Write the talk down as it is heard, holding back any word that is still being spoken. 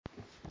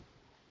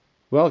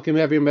Welcome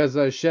everyone, Bez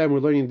Hashem.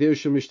 We're learning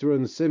Dirshim Mishtra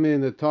and Simin,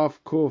 the Tov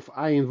Kuf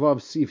Ayin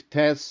Vav Sif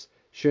Tes,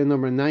 share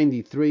number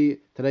 93.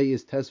 Today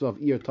is Tes Vav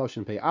Iyar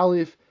Toshin Pei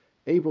Aleph,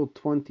 April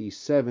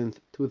 27th,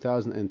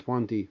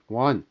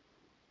 2021.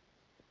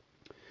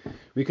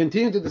 We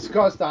continue to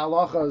discuss the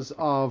halachas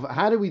of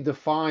how do we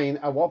define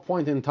at what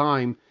point in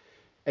time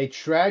a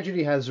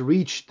tragedy has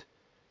reached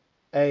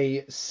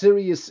a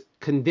serious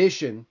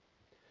condition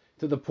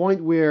to the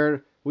point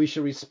where we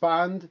should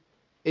respond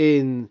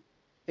in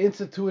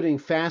instituting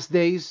fast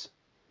days,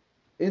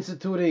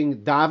 instituting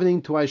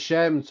davening to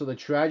Hashem so the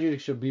tragedy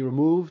should be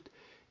removed,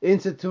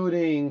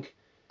 instituting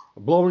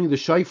blowing the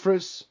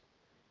shofars,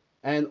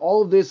 and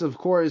all of this, of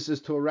course, is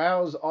to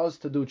arouse us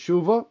to do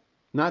tshuva,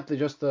 not to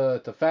just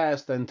to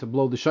fast and to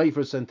blow the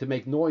shofars and to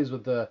make noise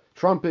with the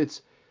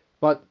trumpets,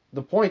 but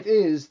the point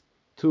is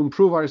to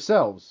improve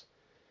ourselves.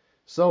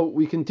 So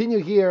we continue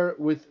here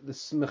with the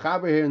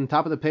Mechaber here on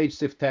top of the page,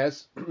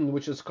 Siftes,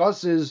 which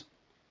discusses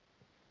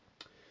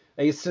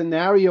a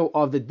scenario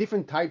of the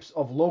different types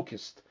of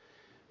locust.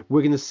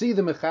 We're going to see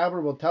the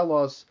Mechaber will tell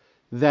us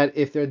that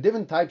if there are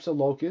different types of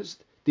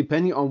locust,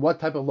 depending on what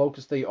type of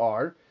locust they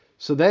are,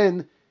 so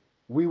then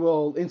we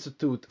will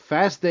institute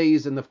fast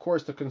days, and of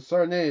course the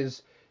concern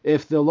is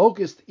if the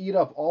locusts eat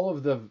up all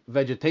of the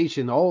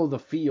vegetation, all of the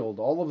field,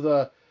 all of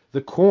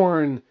the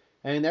corn,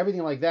 and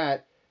everything like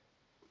that,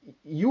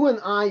 you and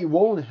I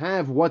won't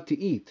have what to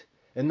eat.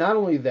 And not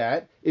only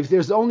that, if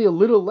there's only a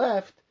little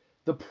left,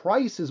 the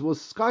prices will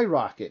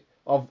skyrocket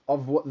of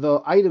the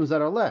items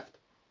that are left.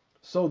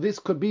 So this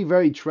could be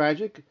very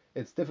tragic.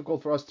 It's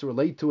difficult for us to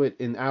relate to it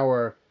in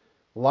our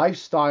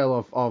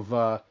lifestyle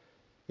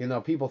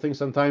of people think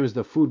sometimes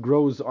the food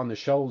grows on the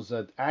shelves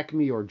at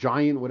Acme or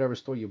Giant, whatever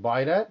store you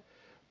buy it at,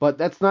 but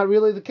that's not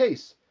really the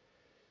case.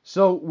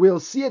 So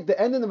we'll see at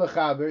the end of the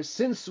Mechaber,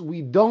 since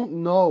we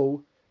don't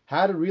know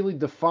how to really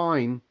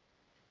define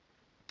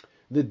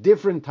the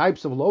different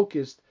types of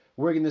locust,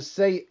 we're going to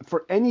say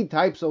for any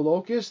types of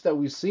locust that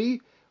we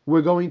see,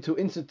 we're going to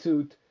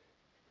institute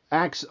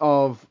acts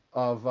of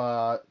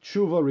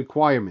tshuva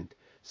requirement.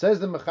 Says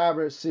the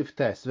Mechaber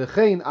Siftes,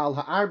 V'chein al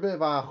ha'arbe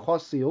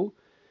v'achosil,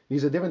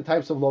 these are different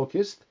types of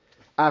locust,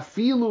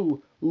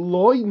 afilu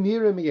loy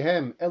nirem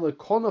yehem ele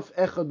konof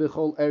echad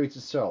b'chol Eretz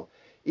Yisrael.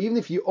 Even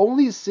if you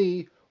only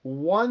see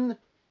one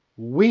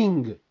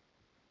wing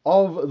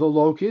of the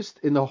locust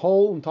in the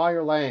whole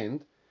entire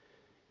land,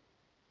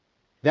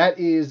 that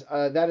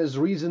is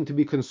reason to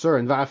be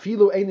concerned.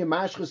 Va'afilu eine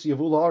mashchus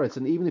yavul haaretz,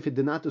 and even if it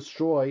did not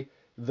destroy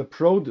the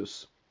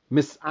produce,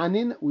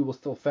 misanin, we will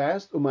still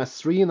fast,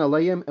 umasriyin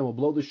alayim, and will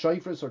blow the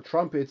shofars or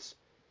trumpets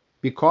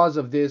because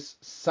of this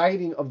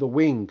sighting of the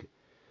wing.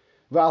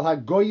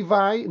 V'al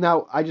hagoyvai,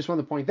 now I just want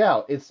to point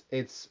out, it's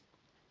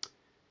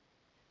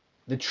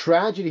the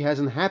tragedy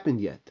hasn't happened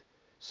yet,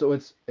 so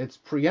it's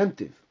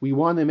preemptive. We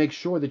want to make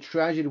sure the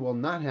tragedy will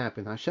not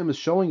happen. Hashem is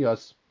showing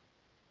us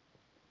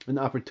an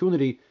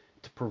opportunity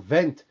to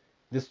prevent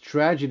this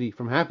tragedy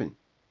from happening.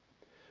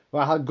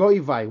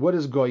 Goivai, what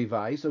is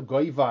goivai? So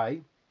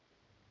goivai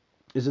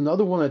is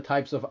another one of the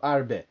types of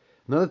arbe,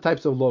 another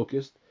types of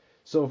locust.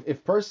 So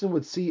if person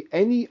would see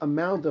any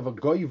amount of a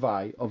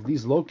goivai of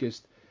these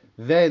locusts,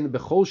 then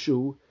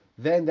becholshu,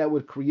 then that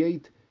would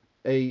create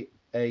a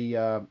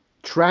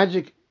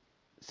tragic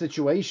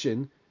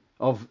situation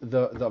of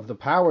the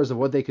powers of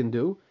what they can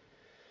do.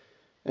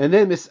 And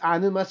then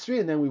misanim masri,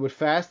 and then we would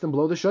fast and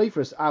blow the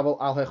shofars. Aval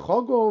al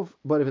hechogov,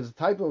 but if it's a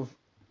type of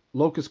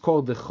locust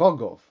called the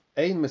chogov,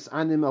 ein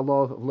misanim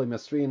alav v'lo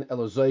masrin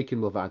elozoikin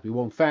levad. We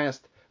won't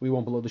fast, we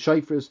won't blow the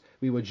shofars,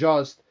 we would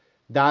just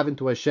daven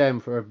to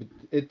Hashem for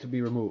it to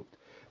be removed.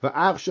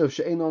 V'achshav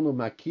she'enonu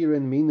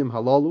makirin minim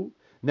halalu.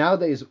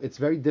 Nowadays, it's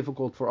very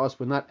difficult for us.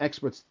 We're not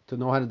experts to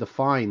know how to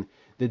define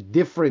the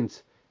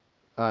different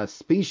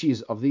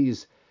species of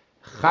these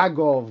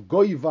chagov,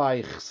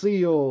 goivai,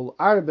 chsil,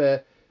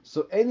 arbe.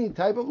 So any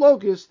type of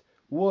locust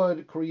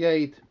would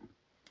create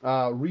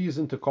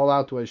reason to call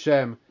out to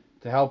Hashem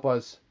to help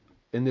us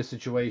in this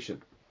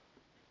situation.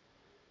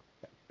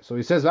 So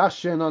he says,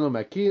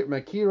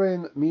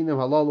 makirin minim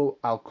halalu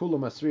al kula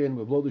masriyan,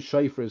 we blow the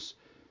shofars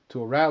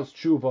to arouse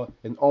tshuva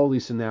in all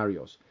these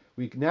scenarios.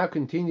 We now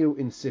continue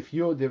in Sif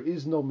Yud. There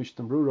is no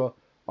Mishtamrura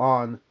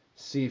on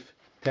Sif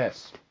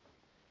Tes.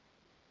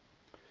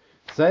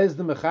 Says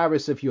the Mechaber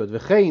Sif Yud,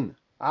 V'chein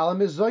ala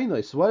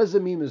mizoinos. What does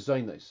it mean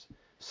mizoinos?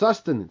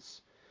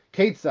 Sustenance.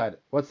 Ketzad.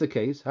 What's the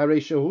case? Harei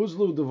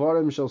shehuzlu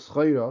devarim shel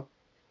schayra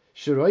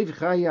sheroiv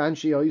chaya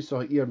anshi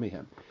ha'isah ir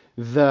mehem.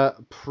 The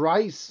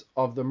price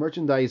of the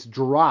merchandise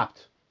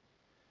dropped.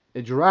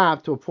 It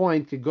dropped to a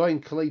point kegoin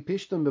klei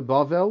pishtim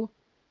bebavel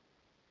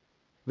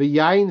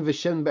v'yayin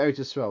v'shem be'eretz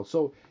Yisrael.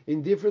 So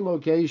in different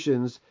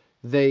locations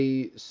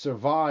they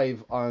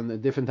survive on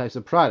different types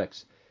of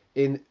products.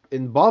 In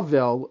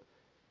Bavel,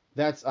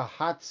 that's a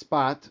hot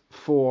spot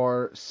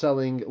for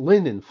selling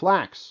linen,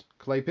 flax,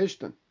 klei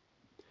pishtim.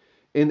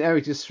 In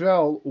Eretz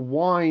Yisrael,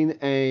 wine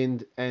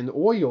and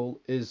oil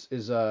is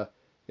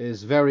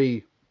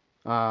very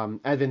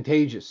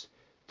advantageous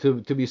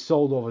to be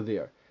sold over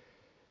there.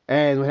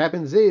 And what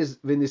happens is,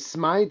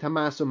 v'nismayit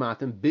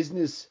hamasomatim,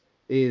 business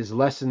is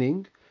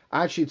lessening.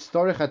 To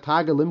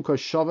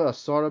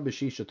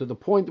the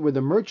point where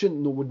the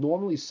merchant would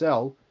normally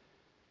sell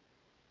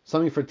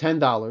something for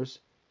 $10,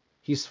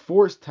 he's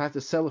forced to have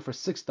to sell it for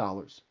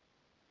 $6.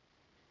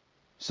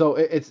 So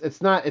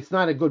it's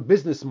not a good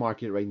business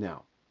market right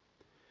now.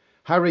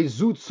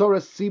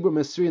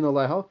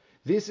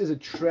 This is a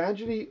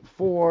tragedy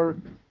for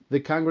the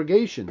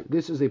congregation.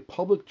 This is a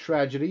public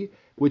tragedy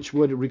which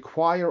would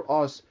require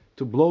us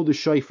to blow the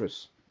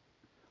shofars.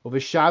 Over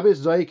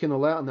Shabbos, now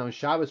on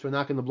Shabbos we're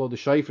not going to blow the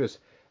shofars,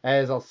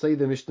 as I'll say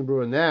the Mishnah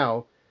Berurah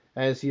now,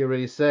 as he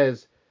already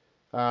says,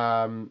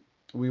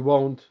 we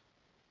won't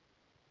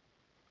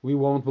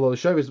blow the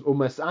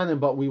shofars,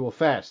 but we will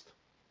fast.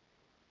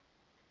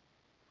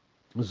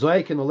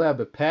 Zoykin oleh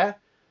bepeh,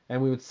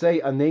 and we would say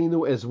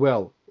Aneinu as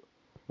well.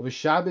 Over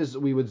Shabbos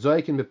we would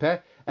Zoykin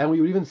bepeh, and we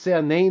would even say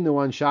Aneinu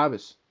on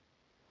Shabbos.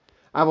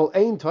 Aval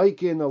ein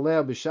toikin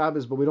oleh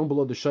b'Shabbos, but we don't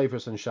blow the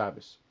shofars on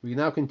Shabbos. We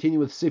now continue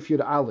with Sif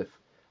Yud Aleph.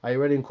 I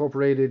already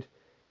incorporated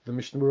the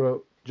Mishnah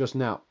Berurah just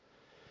now.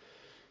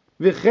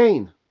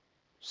 V'chein,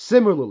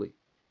 similarly,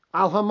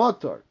 al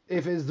hamatar,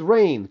 if it's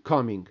rain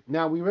coming.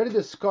 Now we already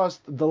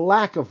discussed the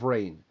lack of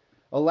rain.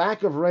 A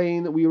lack of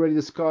rain, we already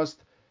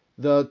discussed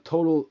the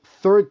total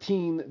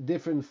 13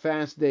 different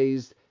fast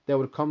days that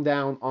would come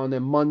down on a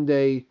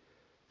Monday,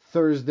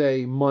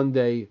 Thursday,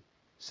 Monday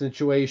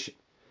situation.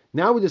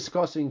 Now we're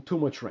discussing too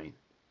much rain.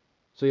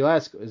 So you'll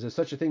ask, is there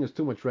such a thing as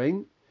too much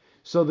rain?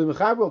 So the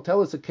Mechaber will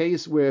tell us a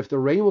case where if the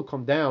rain will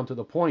come down to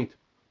the point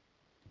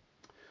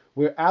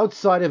where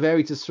outside of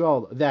Eretz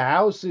Yisrael, the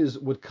houses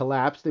would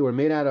collapse. They were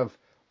made out of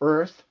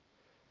earth,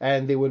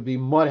 and they would be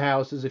mud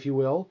houses, if you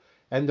will,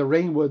 and the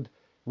rain would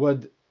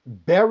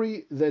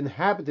bury the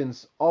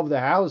inhabitants of the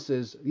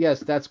houses.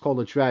 Yes, that's called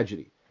a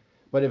tragedy.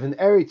 But if in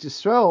Eretz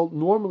Yisrael,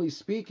 normally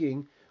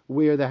speaking,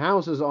 where the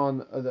houses on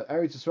the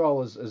Eretz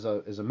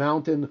Yisrael is a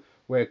mountain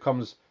where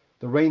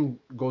the rain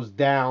goes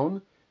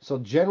down. So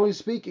generally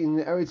speaking,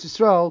 in Eretz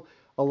Yisrael,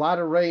 a lot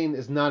of rain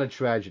is not a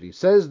tragedy.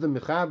 Says the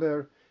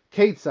Mechaber,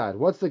 Ketzad,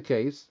 what's the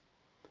case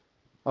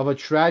of a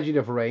tragedy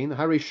of rain?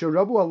 Hare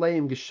shurabu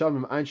aleim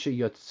geshamim anshe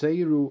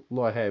yotzeiru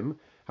lohem.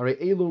 Hare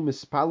elu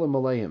mispalim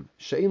aleim.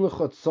 She'in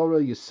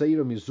lechotzora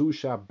yiseira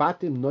mizusha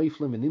batim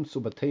noiflim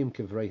v'nimtzu bateim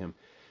kivreihem.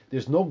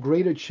 There's no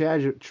greater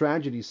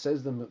tragedy,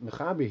 says the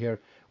Mechaber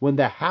here, when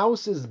the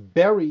houses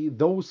bury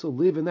those who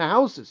live in the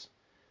houses.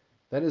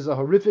 That is a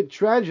horrific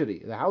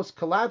tragedy. The house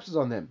collapses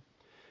on them.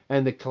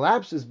 And the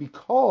collapse is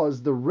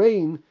because the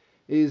rain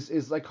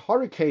is like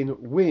hurricane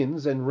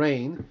winds and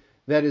rain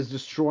that is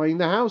destroying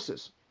the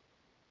houses.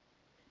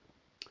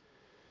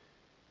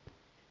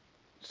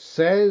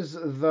 Says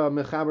the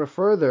Mechaber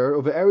further,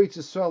 over Eretz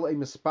Yisrael a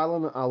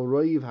mispalan al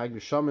roiv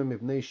hageshamim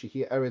ibnei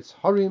shehi Eretz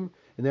Harim.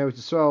 In Eretz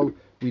Yisrael,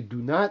 we do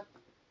not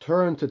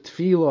turn to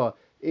tefillah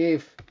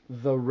if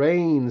the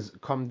rains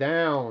come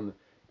down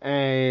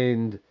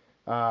and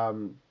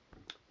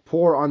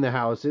pour on the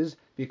houses,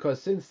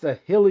 because since the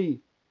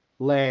hilly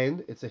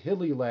land, it's a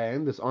hilly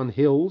land, it's on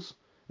hills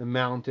and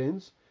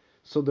mountains,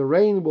 so the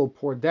rain will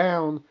pour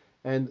down,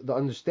 and the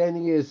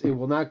understanding is it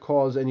will not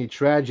cause any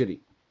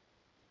tragedy.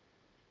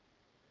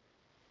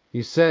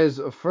 He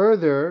says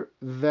further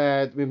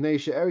that the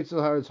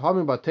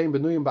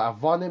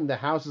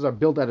houses are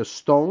built out of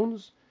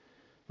stones,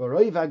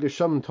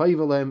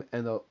 and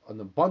an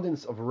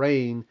abundance of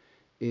rain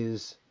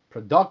is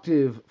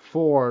productive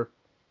for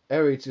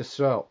Eretz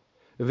Yisrael.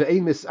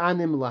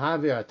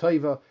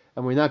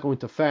 And we're not going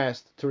to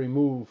fast to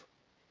remove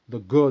the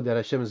good that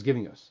Hashem is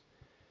giving us.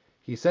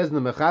 He says in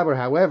the Mechaber,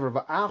 however,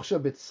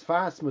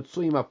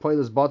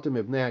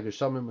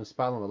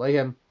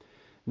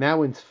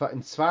 now in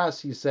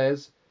Tzfas, he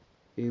says,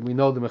 we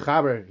know the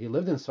Mechaber, he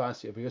lived in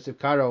Tzfas, if Yosef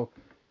Karo,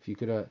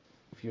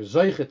 if you're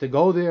zoichet to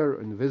go there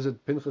and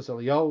visit Pinchas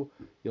Eliyahu,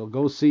 you'll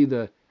go see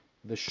the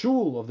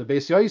shul of the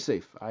Beis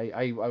Yosef.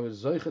 I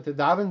was zoichet to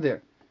daven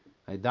there.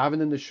 I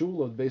davened in the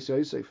shul of the Beis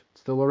Yosef.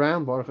 It's still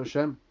around, Baruch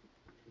Hashem.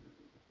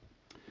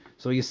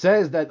 So he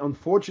says that,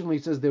 unfortunately,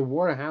 he says there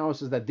were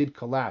houses that did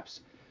collapse.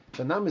 If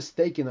I'm not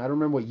mistaken, I don't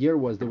remember what year it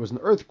was, there was an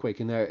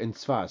earthquake in there in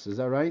Tzfas. Is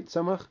that right,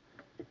 Samach?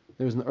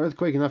 There was an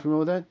earthquake, you're not familiar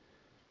with that?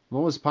 I'm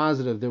almost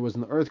positive there was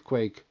an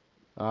earthquake.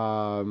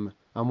 I'm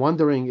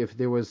wondering if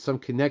there was some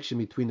connection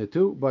between the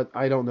two, but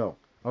I don't know.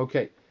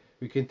 Okay,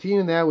 we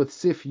continue now with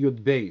Sif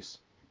Yud Beis.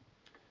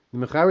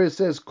 The Mechaber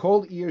says,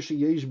 Kol ir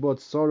sheyesh bo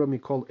tzara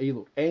mikol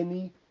elu.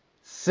 Any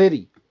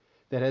city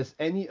that has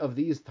any of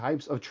these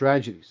types of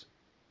tragedies.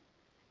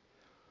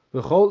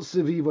 V'chol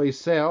siviv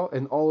oisel,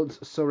 and all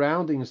its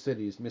surrounding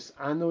cities,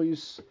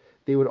 misanois,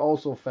 they would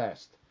also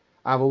fast.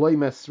 Avoloi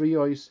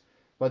masriois,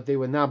 but they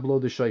would not blow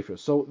the shofar.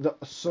 So the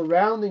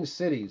surrounding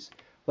cities,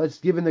 let's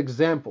give an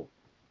example.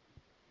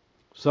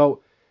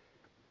 So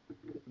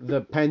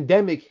the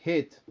pandemic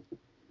hit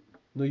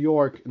New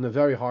York in a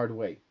very hard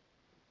way,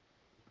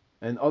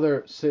 and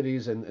other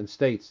cities and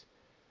states.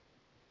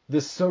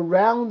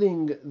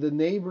 The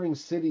neighboring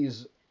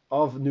cities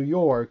of New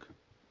York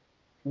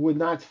would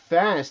not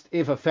fast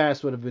if a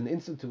fast would have been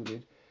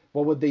instituted.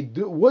 But what they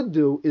would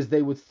do is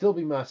they would still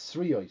be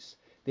masriyos.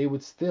 they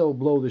would still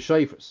blow the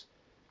shofars.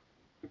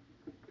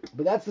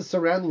 But that's the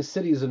surrounding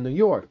cities in New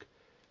York,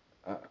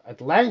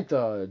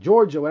 Atlanta,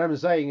 Georgia, what I'm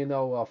saying,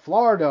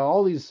 Florida,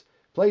 all these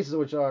places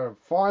which are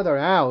farther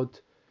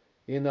out,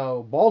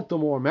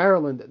 Baltimore,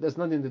 Maryland. There's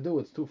nothing to do.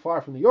 It's too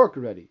far from New York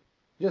already.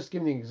 Just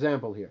giving an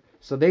example here.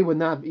 So they would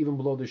not even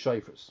blow the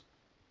shofars.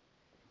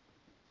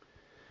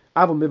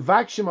 But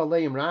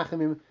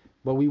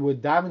we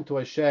would daven to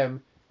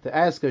Hashem to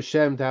ask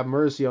Hashem to have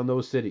mercy on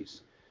those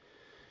cities.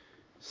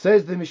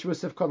 Says the Mishra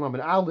Sifkot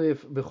Lamed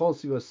Aleph, B'chol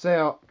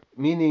Sivosea,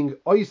 meaning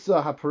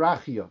Oisa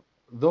HaParachia,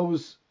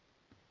 those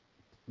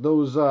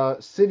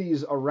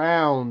cities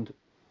around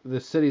the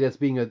city that's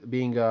being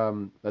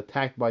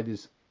attacked by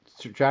these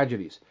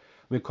tragedies.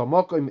 The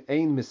Mechaber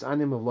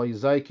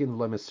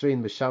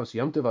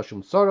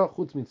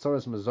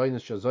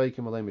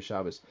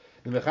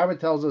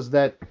tells us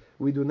that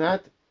we do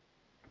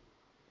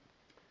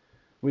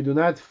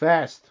not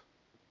fast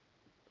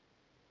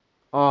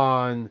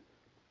on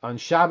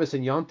Shabbos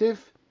and Yontif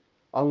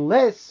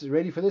unless,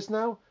 ready for this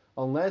now,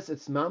 unless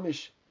it's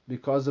mamish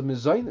because of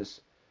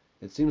mezainis.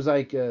 It seems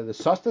like the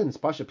sustenance,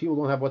 Pasha, people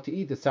don't have what to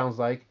eat. It sounds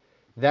like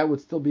that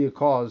would still be a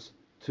cause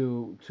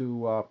to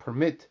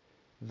permit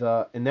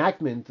the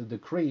enactment, the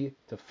decree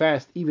to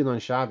fast even on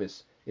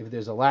Shabbos if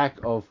there's a lack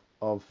of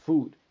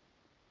food.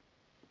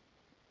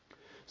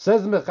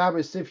 Says the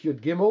Mechaber Sif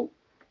Yud Gimel,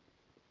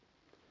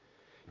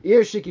 you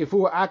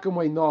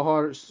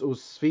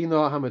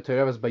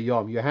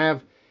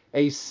have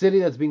a city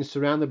that's being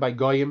surrounded by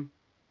goyim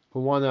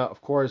who want to,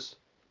 of course,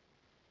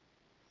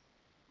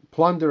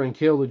 plunder and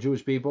kill the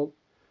Jewish people.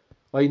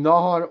 A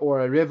nahar,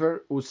 or a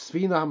river, or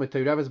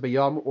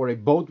a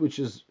boat which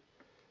is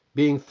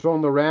being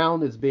thrown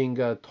around, it's being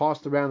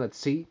tossed around at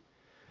sea.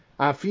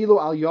 Even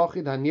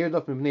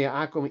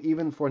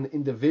for an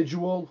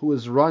individual who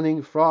is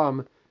running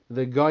from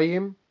the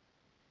goyim.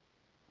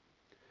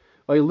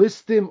 Or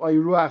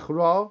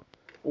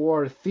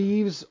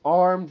thieves,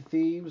 armed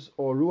thieves,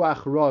 or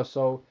ruach ra.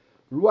 So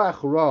ruach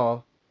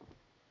ra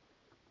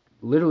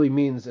literally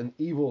means an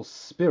evil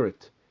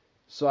spirit.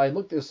 So I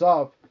looked this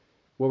up.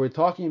 What we're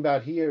talking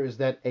about here is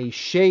that a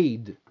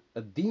shade,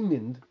 a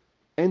demon,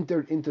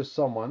 entered into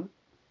someone,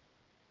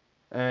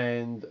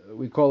 and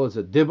we call it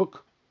a dibuk.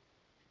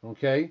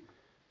 Okay,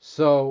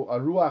 so a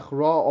ruach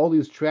ra, all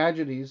these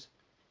tragedies.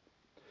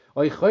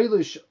 Or a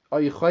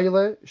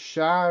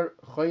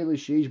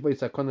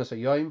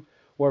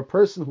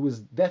person who is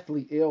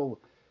deathly ill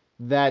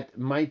that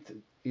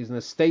is in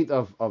a state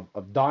of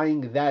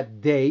dying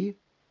that day.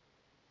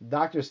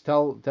 Doctors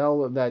tell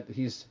him that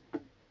he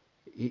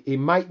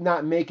might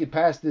not make it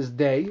past this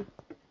day.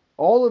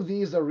 All of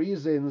these are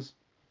reasons.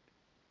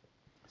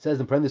 It says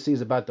in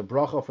parentheses about the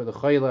bracha for the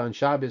chayla on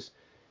Shabbos.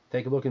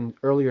 Take a look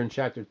earlier in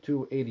chapter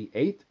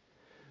 288.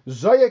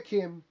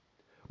 Zoyakim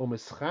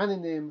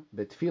u'mischanenim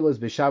betfilas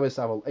b'Shabbos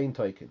aval ein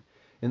toikin.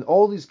 In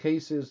all these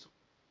cases,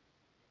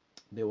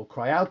 they will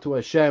cry out to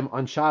Hashem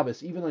on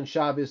Shabbos, even on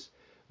Shabbos,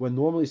 when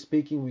normally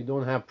speaking we do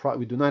not have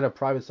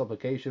private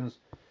supplications.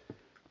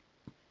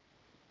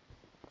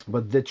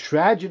 But the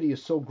tragedy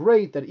is so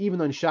great that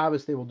even on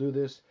Shabbos they will do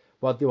this,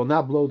 but they will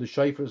not blow the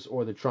shofars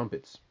or the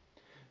trumpets.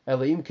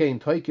 Unless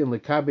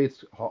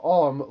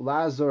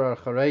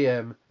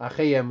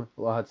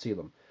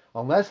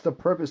the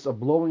purpose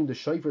of blowing the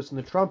shofars and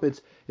the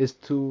trumpets is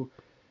to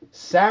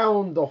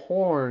sound the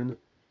horn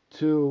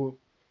to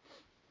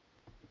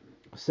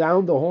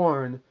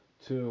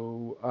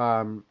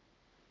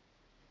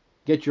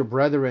get your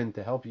brethren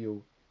to help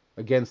you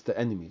against the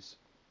enemies.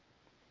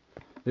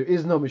 There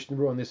is no Mishnah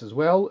Berurah on this as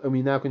well, and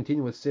we now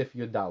continue with Sif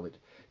Yud Daled.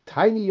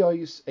 Tiny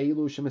yois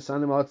elu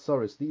shemisanim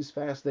al-tzoros. These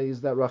fast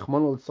days that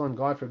Rahman al-Tzon,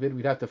 God forbid,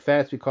 we'd have to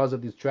fast because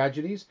of these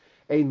tragedies.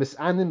 Ein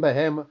misanim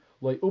bahem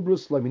loy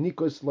ubrus loy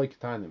minikos loy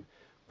ketanim.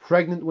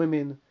 Pregnant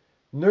women,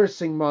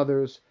 nursing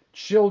mothers,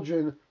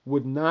 children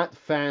would not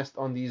fast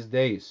on these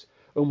days.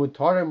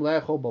 Umutarim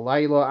lechol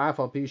balayla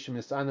afal pi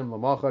shemisanim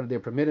lamachar. They're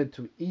permitted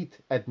to eat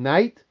at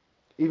night,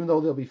 even though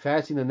they'll be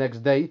fasting the next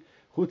day.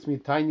 Chutz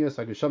mitanyos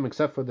agasham,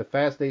 except for the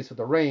fast days of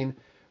the rain,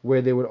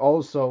 where they would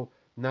also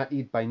not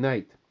eat by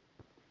night.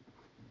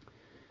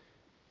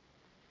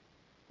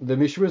 The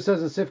Mishra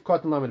says in Sif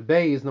Katan Lamed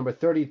Beis, number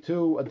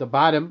 32, at the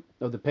bottom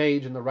of the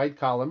page in the right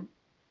column,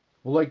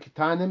 V'loi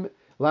ketanim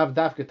lav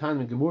daf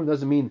ketanim gemur,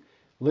 doesn't mean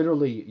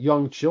literally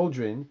young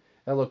children.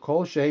 Ela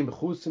kol shehem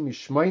b'chusim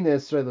mishmayne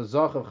esrei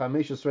lezachav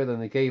chamesh esrei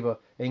lenekeva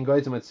ein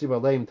goyzim at siva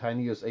leim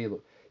tainiyos elu.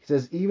 He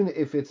says even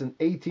if it's an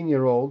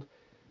 18-year-old,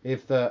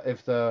 if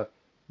the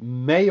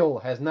male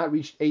has not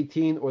reached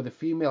 18 or the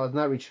female has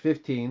not reached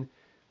 15,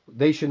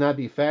 they should not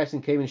be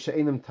fasting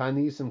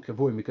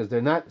because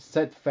they're not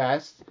set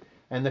fast.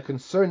 And the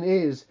concern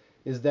is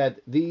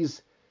that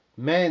these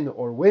men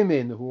or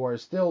women who are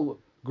still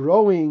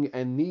growing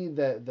and need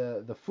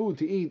the food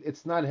to eat,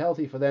 it's not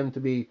healthy for them to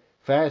be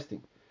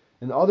fasting.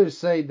 And others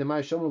say this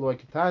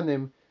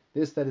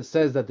that it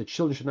says that the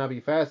children should not be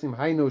fasting.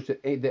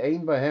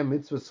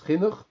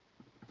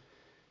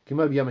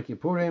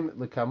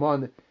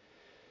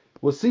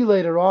 We'll see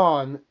later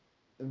on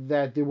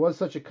that there was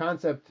such a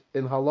concept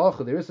in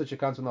halacha, there is such a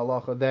concept in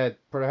halacha, that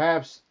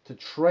perhaps to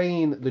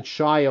train the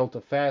child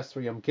to fast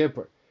for Yom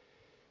Kippur.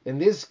 In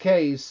this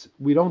case,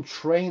 we don't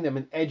train them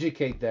and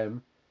educate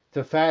them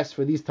to fast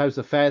for these types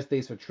of fast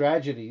days for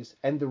tragedies,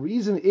 and the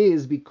reason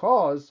is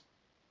because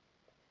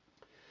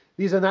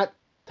these are not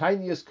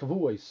tiniest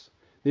kavuos.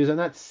 These are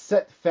not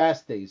set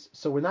fast days.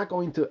 So we're not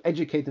going to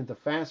educate them to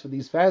fast for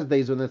these fast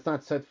days when it's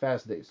not set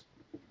fast days.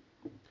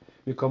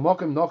 It's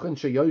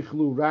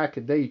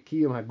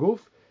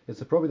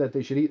appropriate that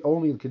they should eat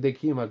only kedei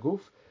kiyum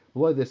haguf,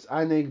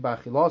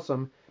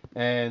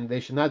 and they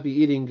should not be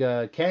eating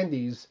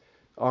candies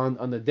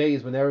on the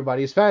days when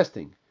everybody is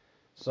fasting.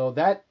 So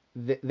that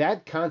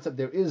concept,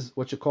 there is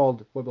what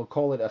we'll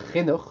call it a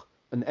chinuch,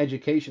 an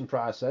education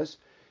process,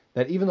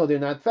 that even though they're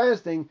not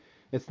fasting,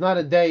 it's not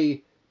a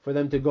day for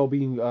them to go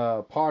being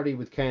party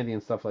with candy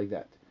and stuff like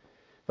that.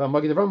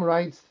 Magen Avraham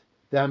writes,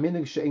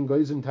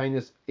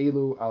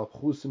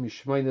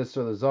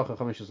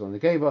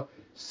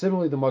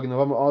 similarly, the Magen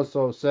Avraham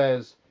also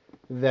says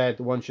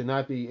that one should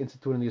not be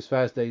instituting these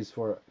fast days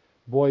for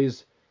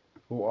boys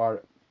who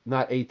are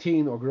not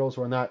 18 or girls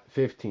who are not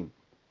 15.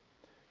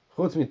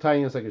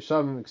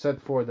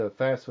 Except for the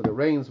fast for the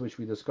rains, which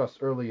we discussed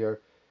earlier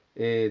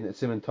in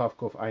Siman Tov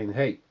Kuf Ayin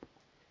Hey.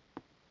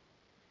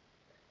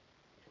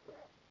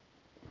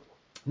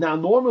 Now,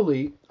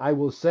 normally, I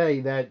will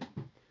say that,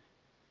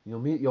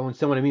 you'll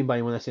understand what I mean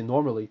by when I say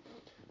normally,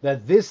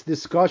 that this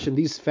discussion,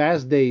 these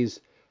fast days,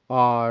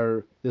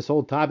 this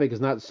whole topic is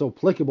not so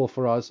applicable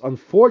for us.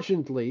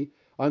 Unfortunately,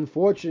 I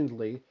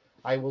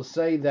will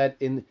say that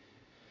in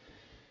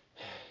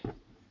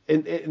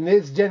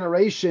this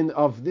generation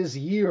of this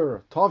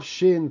year,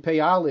 Tavshin Pei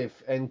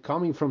Aleph, and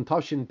coming from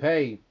Tavshin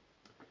Pei,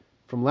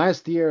 from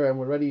last year, and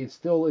we're already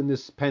still in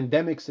this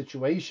pandemic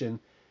situation,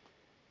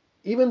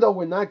 even though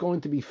we're not going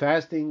to be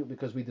fasting,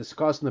 because we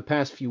discussed in the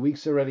past few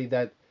weeks already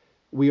that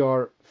we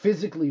are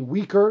physically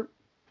weaker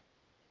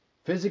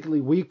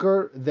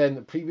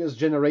than previous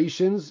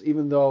generations,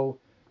 even though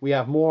we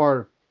have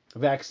more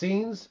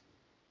vaccines.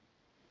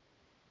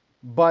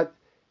 But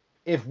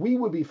if we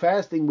would be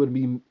fasting, would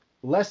be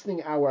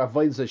lessening our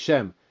avodas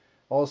Hashem.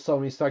 Also,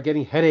 when we start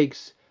getting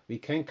headaches, we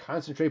can't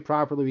concentrate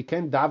properly, we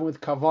can't daven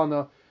with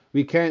kavana,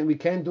 we can't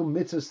do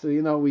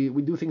mitzvahs,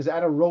 we do things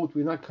out of rote,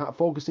 we're not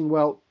focusing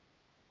well.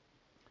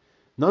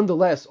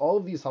 Nonetheless, all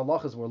of these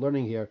halachas we're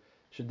learning here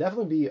should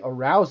definitely be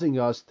arousing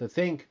us to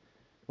think,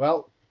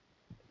 well,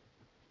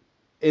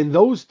 in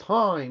those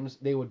times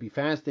they would be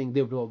fasting,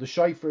 they would blow the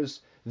shofars,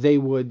 they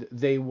would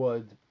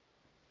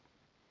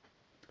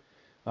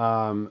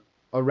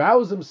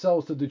arouse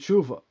themselves to the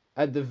tshuva.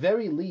 At the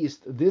very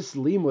least, this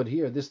limud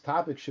here, this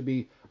topic, should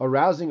be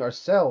arousing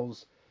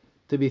ourselves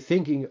to be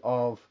thinking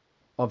of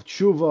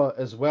tshuva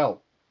as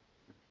well.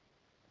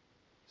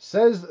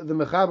 Says the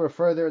Mechaber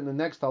further in the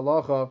next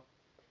halacha,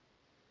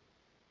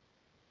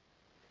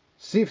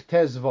 Sif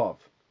Tezvav.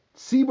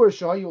 Tzibur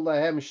shahayu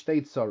lahem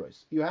shtei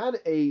tzaros. You had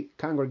a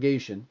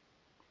congregation,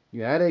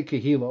 you had a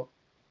kehila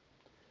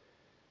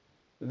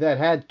that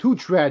had two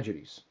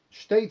tragedies.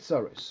 Shtei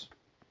tzaros.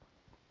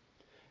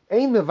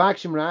 Ein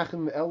mevakshim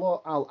rachim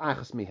elo al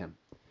achas mihem.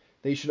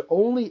 They should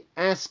only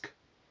ask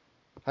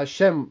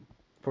Hashem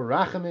for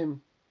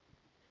rachamim,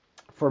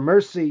 for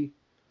mercy,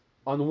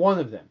 on one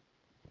of them.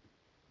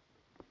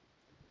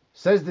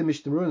 Says the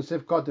Mishnah in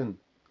Sif Kotten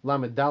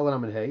Lamed Dal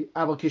Lamed Hey,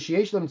 Aval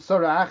Kishiyesh Lam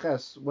Tzara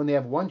Achas, when they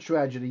have one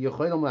tragedy,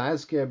 Yochaylam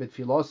Lahazker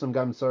Betfilosam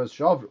Gam Tzaras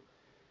Shavru.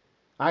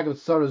 Agav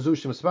Tzara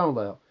Zushim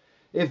Spam.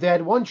 If they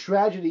had one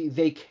tragedy,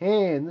 they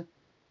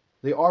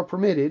are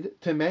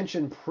permitted to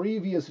mention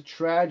previous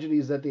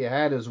tragedies that they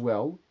had as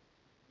well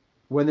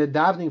when they're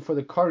davening for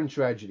the current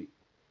tragedy.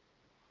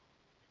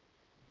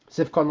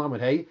 Sifkon Lamed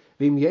Hey,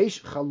 Vim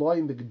Yesh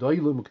Chaloim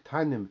Begdoilum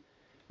Ktanim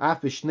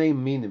Af B'Shnei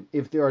Minim.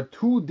 If there are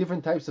two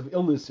different types of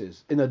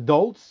illnesses in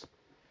adults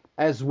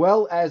as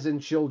well as in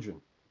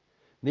children,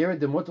 says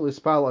the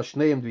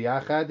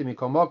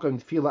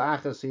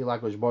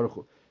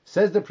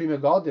Pri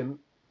Megadim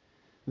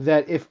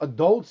that if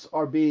adults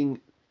are being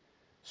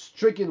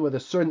stricken with a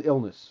certain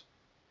illness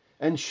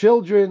and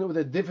children with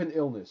a different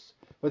illness,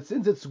 but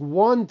since it's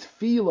one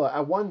tefillah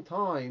at one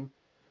time,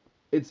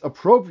 it's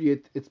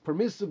appropriate, it's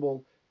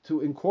permissible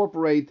to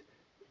incorporate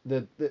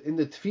in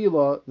the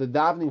tefillah the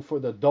davening for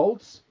the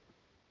adults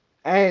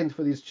and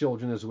for these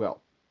children as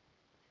well.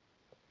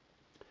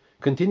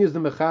 Continues the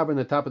Mechaber in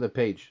the top of the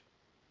page.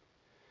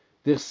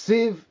 The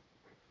Siv,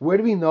 where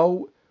do we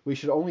know we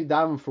should only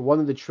daven for one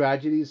of the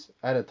tragedies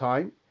at a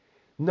time?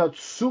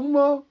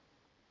 Natsuma,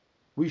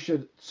 we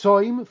should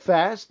tzoim,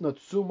 fast,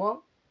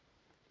 natsuma.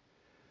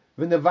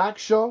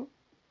 V'nevaksha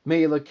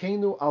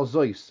me'elakenu al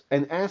zois,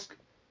 and ask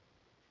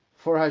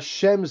for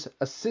Hashem's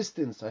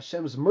assistance,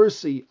 Hashem's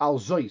mercy, al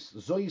zois.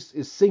 Zois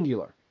is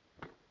singular.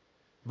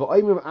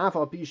 V'oimim af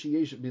al pi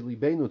sheyesh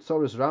b'libeinu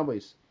tzoros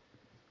rabos.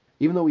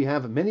 Even though we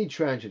have many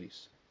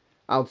tragedies,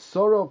 al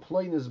tzoro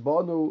ploinis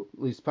banu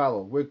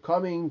lispalo, we're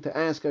coming to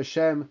ask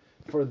Hashem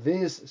for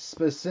this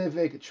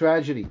specific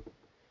tragedy.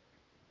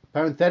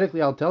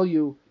 Parenthetically, I'll tell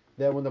you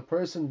that when a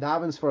person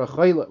davens for a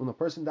chayla, when a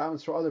person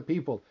davens for other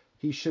people,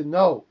 he should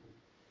know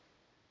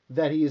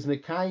that he is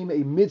mekayim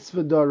a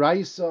mitzvah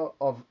d'oraisa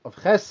of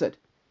chesed.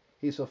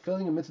 He's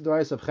fulfilling a mitzvah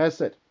d'oraisa of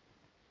chesed.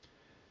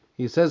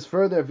 He says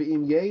further,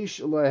 v'im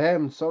yesh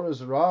lahem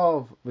tzoras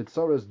rav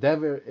v'tzoras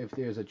dever, if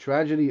there's a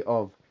tragedy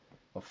of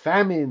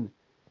famine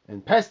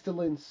and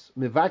pestilence,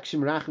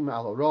 mivakshim rachim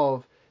al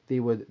rav, they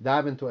would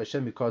daven to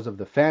Hashem because of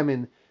the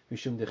famine.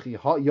 Mishum dechi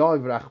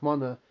yav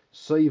rachmana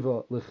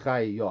soiva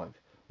l'chay yav.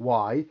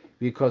 Why?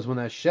 Because when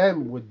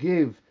Hashem would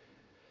give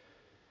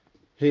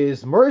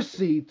His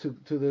mercy to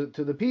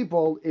the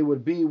people, it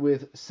would be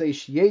with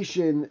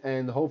satiation,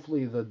 and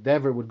hopefully the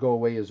dever would go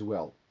away as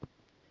well.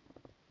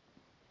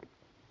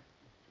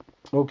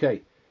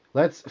 Okay,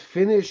 let's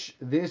finish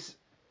this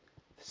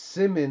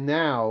simin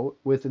now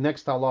with the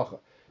next halacha.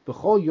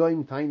 B'chol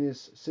yoim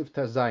tainis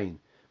sifta zayin.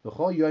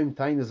 B'chol yoim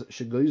tainis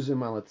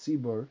shegoyzim al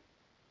tzibur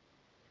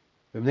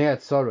b'mnei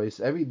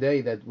atzaros. Every day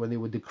that when they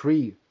would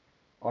decree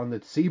on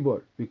the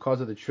tzibur because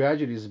of the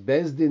tragedies,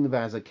 bezdin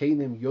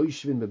v'azakenim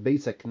yoshvin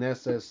b'beis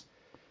haknesses,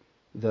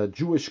 the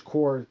Jewish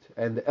court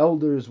and the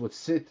elders would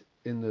sit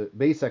in the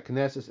beis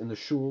haknesses in the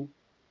shul.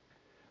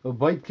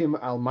 Ubaytkim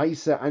al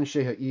maisa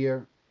anshe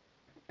ha'ir,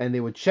 and they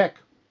would check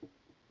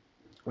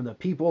on the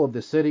people of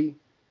the city.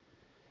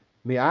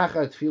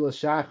 After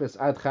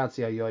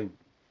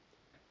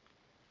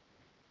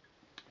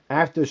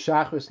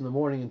Shachris in the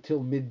morning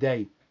until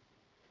midday.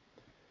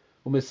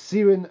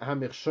 Umesirin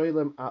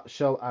hamichshoylem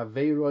shel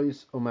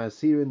aveiros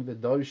umasirin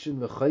v'dorshin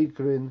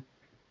v'chaykrin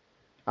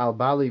al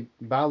bali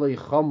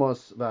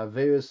chamos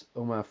v'aveiros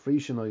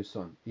umafrishin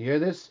oison. You hear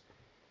this?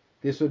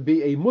 This would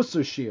be a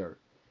musar shir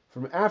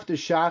from after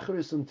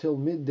Shachris until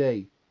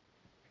midday.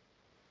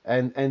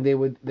 And they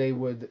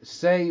would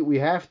say we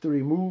have to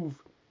remove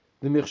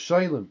the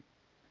michsholim.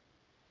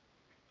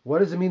 What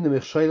does it mean, the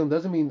michsholim?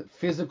 Doesn't mean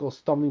physical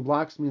stumbling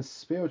blocks, it means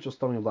spiritual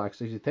stumbling blocks.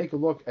 So if you take a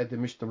look at the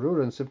Mishnah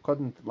Berurah in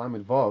Sivkot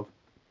Lamed Vav,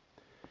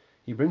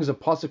 he brings a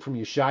pasuk from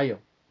Yeshaya.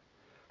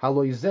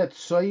 Halo yizet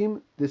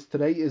soim, this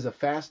today is a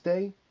fast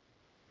day.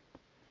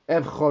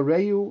 Ev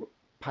choreu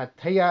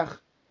pateach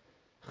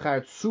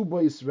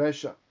chartzubois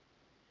resha.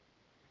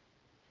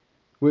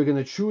 We're going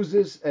to choose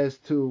this as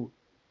to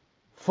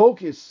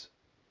focus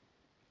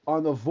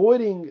on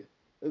avoiding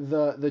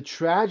the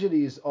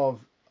tragedies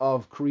of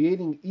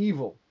creating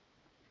evil.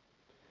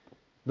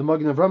 The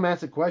Magen Avram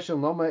asks a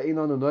question, Lama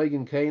einon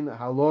unoigin kain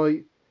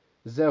haloi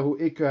zehu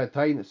ikar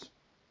hatainis.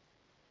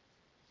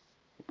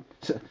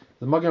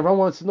 The Magen Avram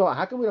wants to know,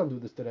 how come we don't do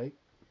this today?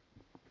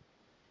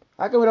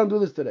 How come we don't do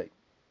this today?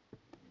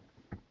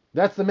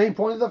 That's the main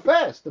point of the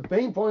fast. The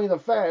main point of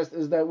the fast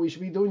is that we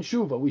should be doing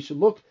shuvah. We should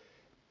look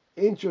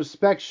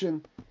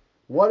introspection.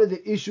 What are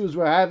the issues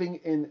we're having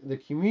in the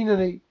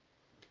community?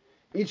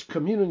 Each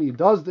community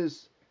does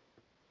this.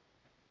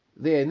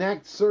 They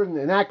enact certain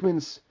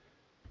enactments.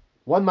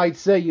 One might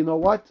say, you know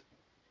what?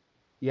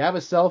 You have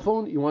a cell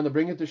phone, you want to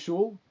bring it to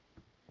shul,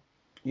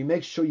 you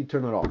make sure you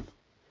turn it off.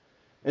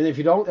 And if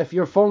you don't, if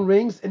your phone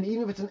rings, and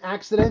even if it's an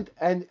accident,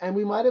 and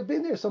we might have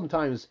been there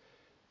sometimes,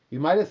 you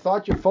might have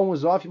thought your phone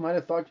was off, you might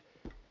have thought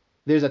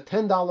there's a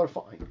 $10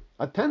 fine.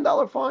 A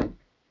 $10 fine.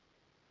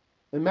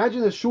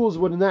 Imagine the shuls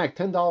would enact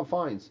 $10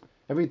 fines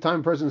every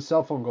time a person's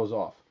cell phone goes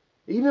off.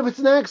 Even if it's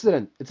an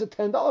accident, it's a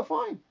 $10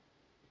 fine.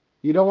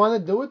 You don't want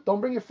to do it?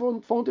 Don't bring your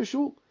phone to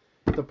shul.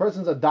 If the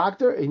person's a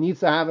doctor, he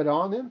needs to have it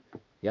on him.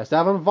 He has to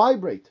have it on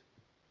vibrate.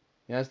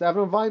 He has to have it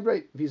on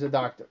vibrate if he's a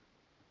doctor.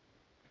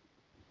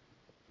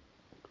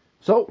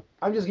 So,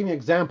 I'm just giving you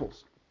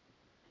examples.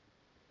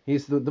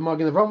 The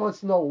Magen Avram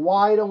wants to know,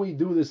 why don't we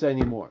do this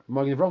anymore?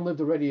 Magen Avram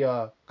lived already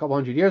a couple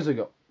hundred years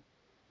ago.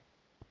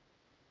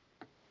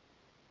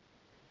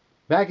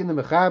 Back in the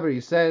Mechaber,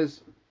 he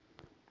says,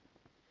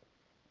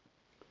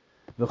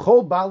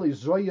 V'chol bali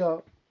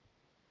zroya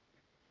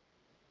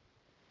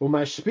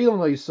umashpil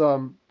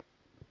noisam,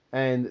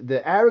 and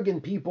the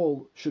arrogant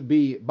people should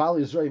be,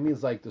 bali zroya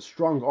means like the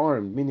strong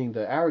arm, meaning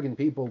the arrogant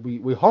people,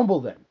 we humble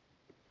them.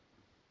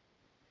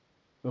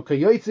 And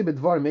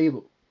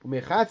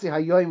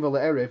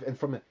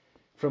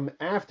from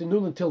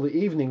afternoon until the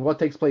evening, what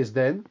takes place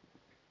then?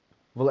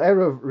 They would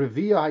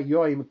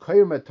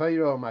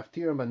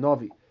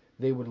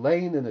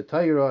lay in the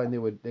Torah and they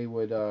would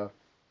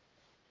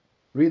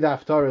read the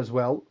Haftarah as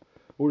well.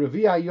 In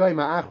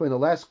the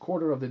last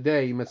quarter of the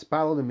day, they would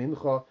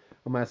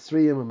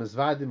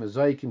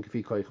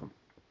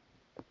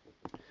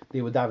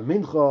daven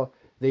mincha,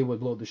 they would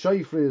blow the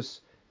shofars,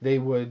 they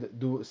would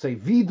say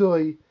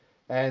vidoy.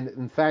 And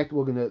in fact,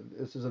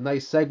 this is a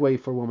nice segue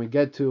for when we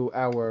get to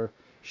our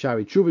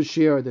Shari Tshuva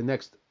Shir, the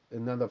next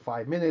another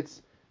 5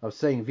 minutes of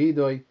saying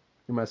Vidoy,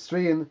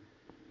 Masriyan.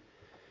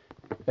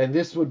 And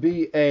this would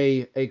be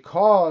a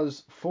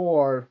cause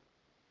for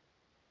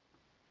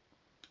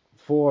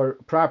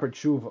proper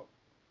Tshuva.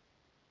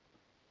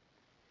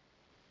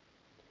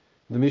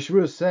 The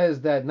Mishra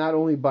says that not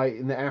only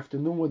in the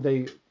afternoon would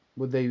they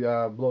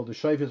blow the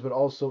shofars, but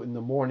also in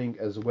the morning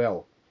as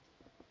well.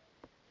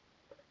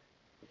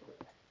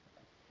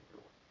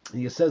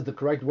 He says the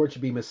correct word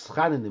should be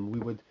meschanenim. We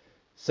would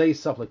say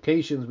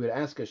supplications, we would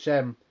ask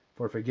Hashem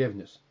for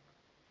forgiveness.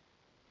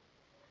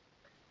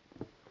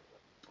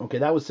 Okay,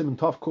 that was Siman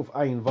Tov Kuf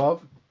Ayin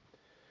Vav,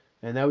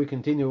 and now we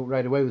continue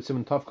right away with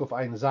Siman Tov Kuf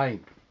Ayin Zayin.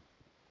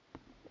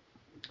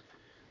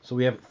 So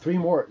we have 3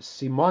 more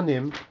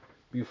simanim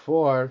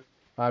before,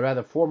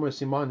 four more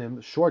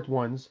simanim, short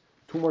ones,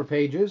 2 more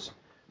pages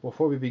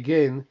before we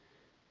begin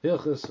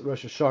Hilchos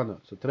Rosh Hashanah.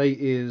 So today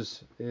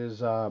is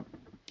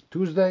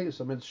Tuesday,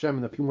 so Mitzvah Shem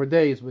in a few more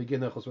days we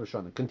begin Hilchos Rosh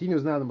Hashanah.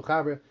 Continues now the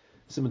Mechaber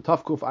Siman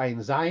Tov Kuf Ayin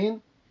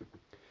Zayin.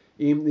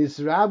 Im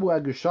nisrabu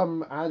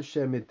agisham ad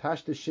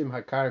shemitashteshim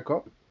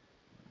hakarka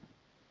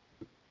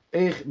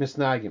eich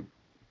misnagim.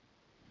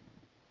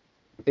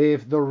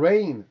 If the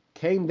rain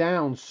came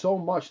down so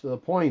much to the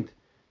point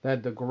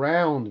that the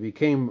ground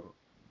became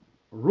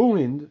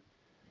ruined,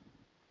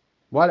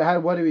 what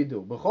do we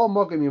do? B'chol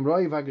mokem im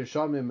roiv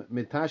hagishamim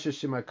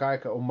mitasheshim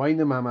hakarka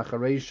umaynim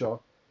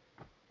hamachareisha.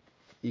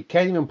 You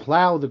can't even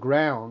plow the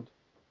ground.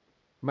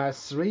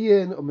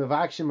 Masriyin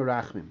umevakshim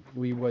merachmim.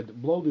 We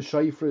would blow the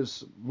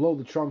shofars, blow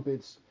the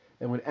trumpets,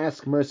 and would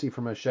ask mercy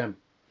from Hashem.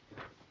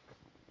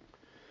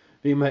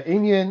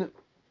 V'ma'inyin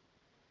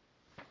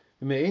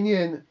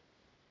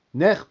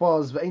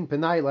nechbaz v'ein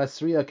penai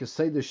lasriya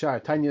keseder shar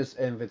tanyas.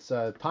 And if it's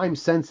time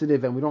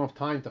sensitive and we don't have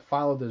time to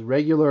follow the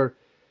regular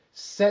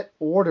set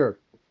order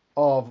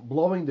of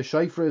blowing the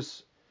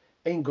shofars,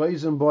 ein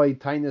goyzim boy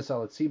tanyas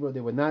al tzibur. They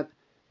would not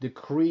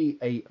decree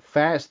a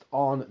fast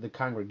on the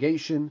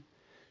congregation.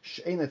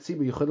 Because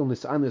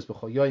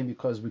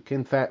we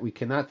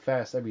cannot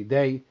fast every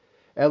day.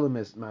 But rather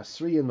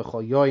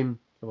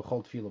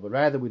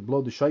we'd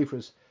blow the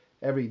shofars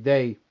every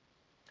day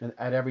and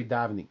at every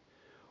davening.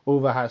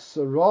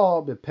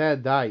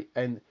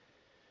 And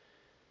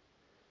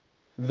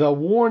the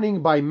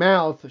warning by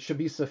mouth should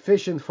be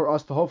sufficient for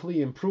us to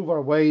hopefully improve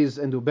our ways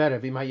and do better.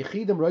 If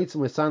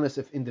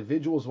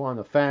individuals want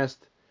to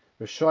fast,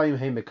 they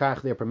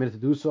are permitted to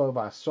do so.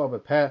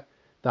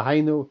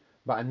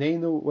 What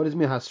does it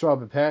mean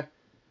hasra b'peh?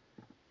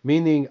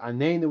 Meaning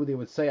anenu, they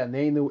would say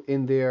anenu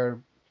in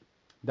their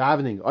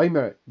davening.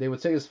 Omer, they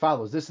would say as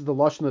follows. This is the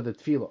lashon of the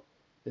tefillah.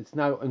 It's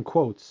now in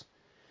quotes.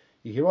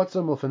 It should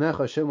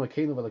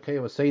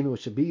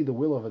be the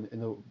will of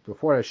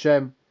before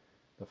Hashem,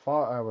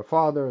 our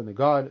Father and the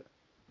God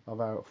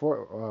of our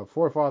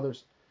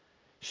forefathers.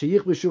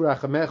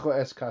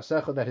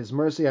 That His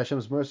mercy,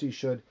 Hashem's mercy,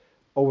 should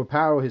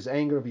overpower His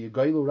anger.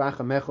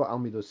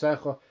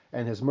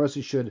 And His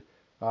mercy should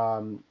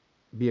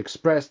be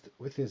expressed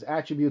with His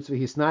attributes.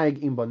 He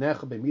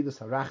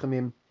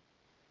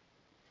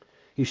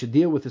should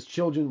deal with His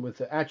children with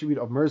the attribute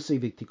of mercy.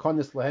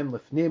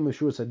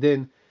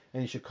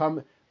 And He should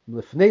come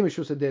beyond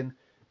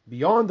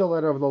the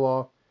letter of the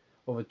law.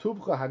 With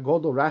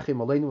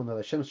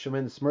Hashem's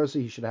tremendous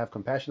mercy, He should have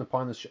compassion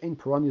upon us. It's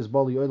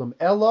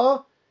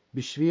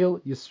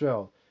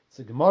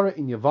a Gemara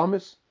in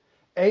Yavamis.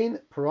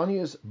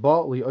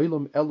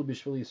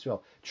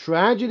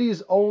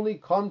 Tragedies only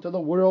come to the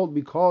world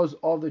because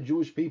of the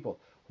Jewish people.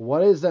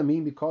 What does that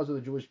mean, because of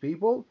the Jewish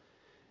people?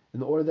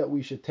 In order that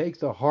we should take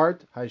to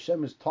heart,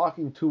 Hashem is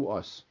talking to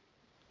us.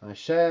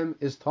 Hashem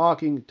is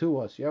talking to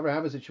us. You ever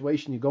have a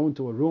situation, you go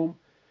into a room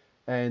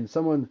and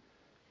someone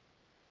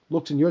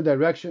looks in your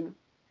direction,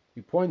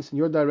 he points in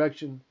your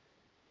direction,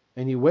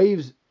 and he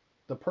waves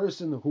the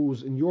person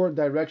who's in your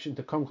direction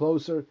to come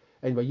closer,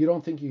 but you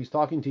don't think he's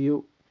talking to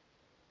you.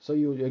 So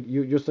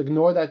you just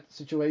ignore that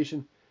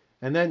situation,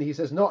 and then he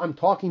says, "No, I'm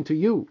talking to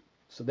you."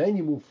 So then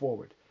you move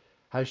forward.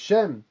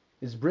 Hashem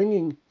is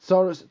bringing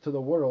tzaros to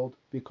the world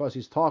because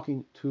He's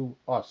talking to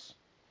us.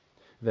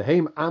 We are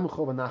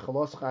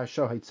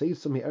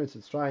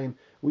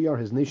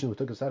His nation who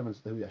took us out of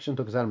Hashem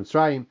took us out of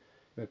Mitzrayim.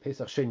 We had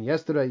Pesach Sheni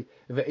yesterday.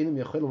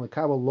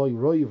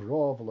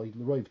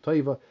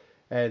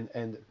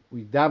 And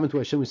we dive into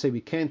Hashem. We say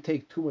we can't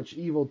take too much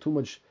evil,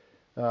 too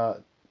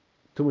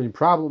many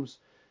problems.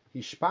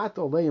 Please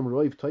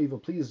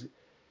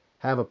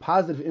have a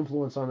positive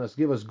influence on us.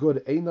 Give us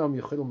good. We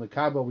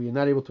are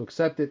not able to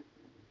accept it.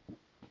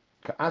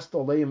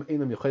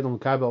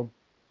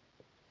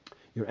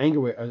 Your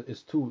anger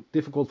is too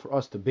difficult for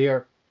us to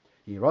bear.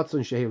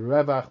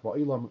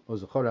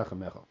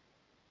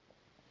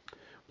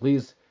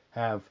 Please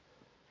have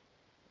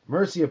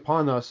mercy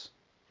upon us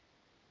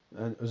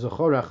and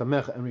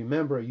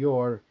remember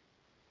your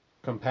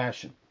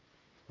compassion.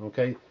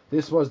 Okay,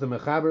 this was the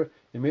Mechaber.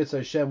 In Mitzvah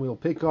Hashem, we'll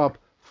pick up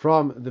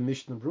from the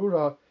Mishnah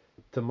Brura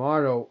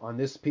tomorrow on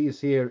this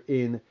piece here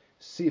in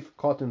Sif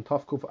Kotan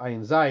Tov Kuf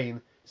Ayin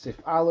Zayin. Sif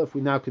Aleph,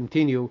 we now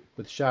continue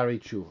with Shari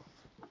Tshuva.